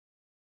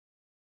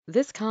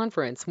This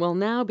conference will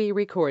now be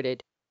recorded.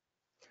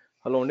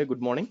 Hello అండి,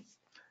 good morning.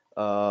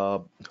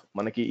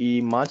 మనకి ఈ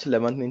మార్చ్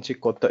 11th నుంచి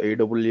కొత్త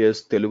AWS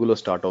తెలుగులో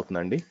స్టార్ట్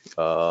అవుతుందండి.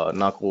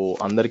 నాకు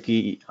అందరికీ,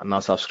 నా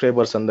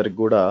సబ్స్క్రైబర్స్ అందరికి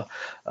కూడా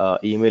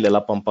ఈమెయిల్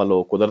ఎలా పంపాలో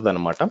కుదరదు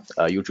అనమాట.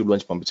 యూట్యూబ్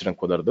నుంచి పంపించడం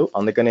కుదరదు.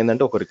 అందుకని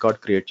ఏంటంటే ఒక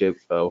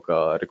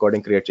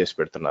రికార్డింగ్ క్రియేట్ చేసి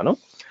పెడుతున్నాను.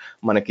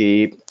 మనకి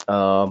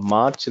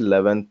మార్చ్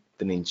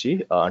 11th నుంచి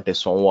అంటే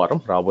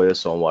సోమవారం, రాబోయే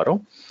సోమవారం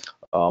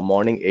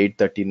మార్నింగ్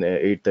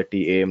 8:30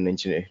 AM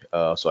నుంచి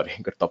సారీ,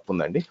 ఇక్కడ తప్పు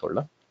ఉందండి,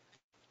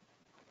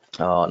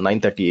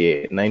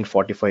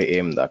 9:45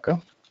 AM దాకా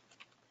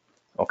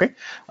ఓకే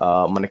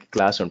మనకి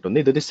క్లాస్ ఉంటుంది.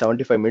 ఇది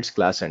 75 minutes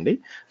క్లాస్ అండి.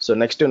 సో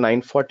నెక్స్ట్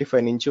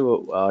 9:45 నుంచి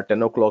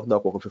 10 o'clock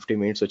దాకా ఒక 50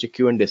 minutes వచ్చి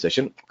Q&A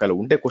సెషన్. ఒకవేళ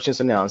ఉంటే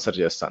క్వశ్చన్స్ అన్ని ఆన్సర్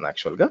చేస్తాను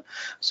యాక్చువల్గా.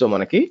 సో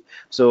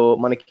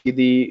మనకి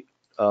ఇది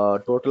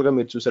టోటల్గా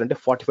మీరు చూసారంటే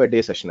 45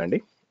 days సెషన్ అండి.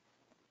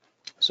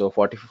 సో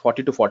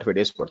 40 to 45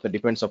 days పడుతుంది,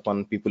 డిపెండ్స్ అపాన్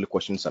పీపుల్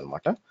క్వశ్చన్స్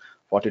అనమాట.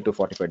 40 to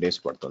 45 days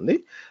పడుతుంది,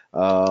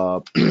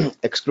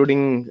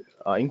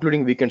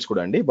 ఇంక్లూడింగ్ వీకెండ్స్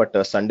కూడా అండి. బట్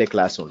సండే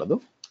క్లాస్ ఉండదు.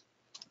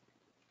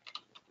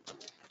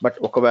 బట్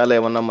ఒకవేళ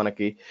ఏమన్నా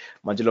మనకి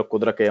మధ్యలో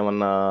కుదరక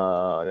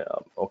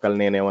ఒకవేళ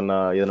నేను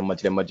ఏదైనా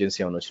మధ్యలో ఎమర్జెన్సీ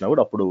ఏమైనా వచ్చినా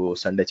కూడా అప్పుడు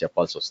సండే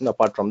చెప్పాల్సి వస్తుంది.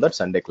 Apart from that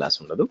Sunday class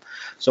ఉండదు.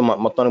 సో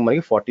మొత్తానికి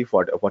మనకి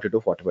 40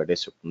 to 45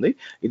 days చెప్తుంది.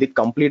 ఇది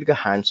కంప్లీట్గా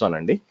హ్యాండ్స్ ఆన్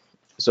అండి.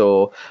 సో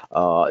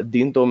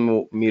దీంతో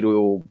మీరు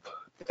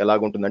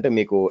ఎలాగుంటుందంటే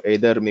మీకు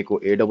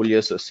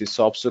AWS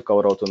SysOps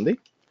కవర్ అవుతుంది.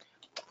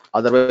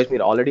 అదర్వైజ్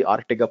మీరు ఆల్రెడీ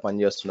ఆర్కిటెక్ట్ గా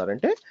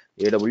పనిచేస్తున్నారంటే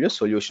AWS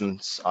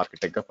సొల్యూషన్స్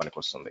ఆర్కిటెక్ట్ గా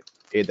పనికొస్తుంది.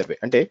 ఏదర్ వే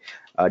అంటే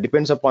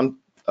డిపెండ్స్ అపాన్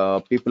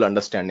పీపుల్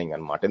అండర్స్టాండింగ్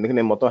అనమాట. ఎందుకంటే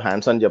నేను మొత్తం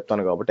హ్యాండ్స్ అని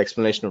చెప్తాను కాబట్టి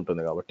ఎక్స్ప్లెనేషన్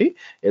ఉంటుంది కాబట్టి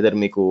ఏదర్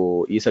మీకు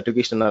ఈ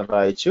సర్టిఫికేషన్ అన్న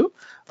రాయొచ్చు,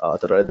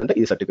 తర్వాత అంటే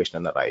ఈ సర్టిఫికేషన్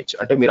అన్న రాయొచ్చు.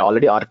 అంటే మీరు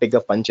ఆల్రెడీ ఆర్కిటెక్ట్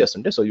గా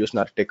పనిచేస్తుంటే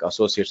solution architect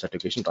associate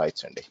certification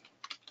రాయొచ్చండి.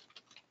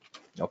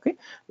 Okay,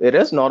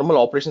 whereas normal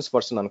operations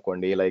person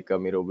అనుకోండి, లైక్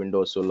మీరు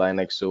Windows,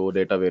 Linux,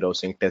 data wear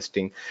housing,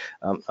 testing,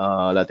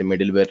 లేకపోతే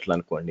మిడిల్ వేర్లు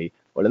అనుకోండి,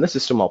 వాళ్ళ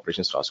సిస్టమ్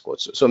ఆపరేషన్స్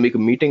రాసుకోవచ్చు. సో మీకు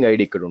మీటింగ్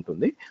ఐడి ఇక్కడ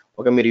ఉంటుంది.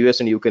 ఒక మీరు US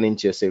అండ్ UK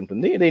నుంచి చేస్తే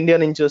ఉంటుంది. ఇది ఇండియా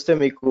నుంచి వస్తే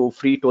మీకు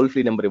టోల్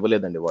ఫ్రీ నెంబర్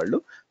ఇవ్వలేదండి వాళ్ళు,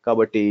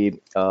 కాబట్టి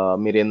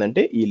మీరు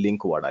ఏంటంటే ఈ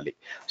లింక్ వాడాలి.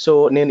 సో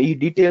నేను ఈ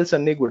డీటెయిల్స్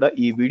అన్ని కూడా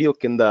ఈ వీడియో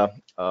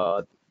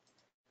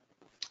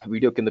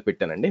కింద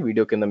పెట్టానండి.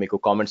 వీడియో కింద మీకు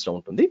కామెంట్స్ లో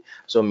ఉంటుంది.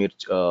 సో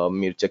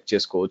మీరు చెక్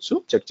చేసుకోవచ్చు.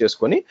 చెక్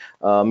చేసుకొని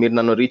మీరు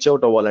నన్ను రీచ్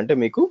అవుట్ అవ్వాలంటే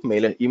మీకు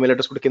ఈమెయిల్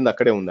అడ్రస్ కూడా కింద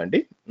అక్కడే ఉందండి,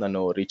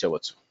 నన్ను రీచ్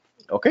అవ్వచ్చు.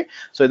 ఓకే,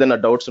 సో ఏదైనా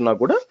డౌట్స్ ఉన్నా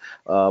కూడా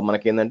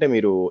మనకి ఏంటంటే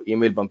మీరు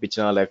ఈమెయిల్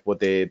పంపించినా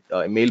లేకపోతే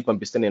మెయిల్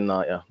పంపిస్తే నేను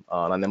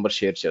నా నెంబర్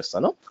షేర్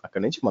చేస్తాను,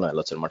 అక్కడి నుంచి మనం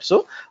వెళ్ళొచ్చు అనమాట. సో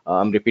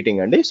ఐఎమ్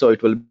రిపీటింగ్ అండి. So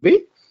it will be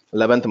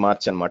 11th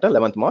March అనమాట.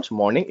 11th March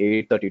morning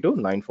 8:30 to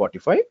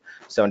 9:45,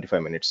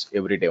 75 minutes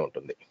every day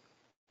ఉంటుంది.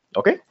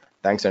 ఓకే,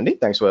 thanks అండి.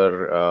 Thanks for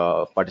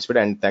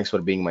participating and thanks for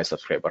being my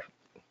subscriber.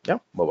 Yeah,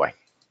 bye bye.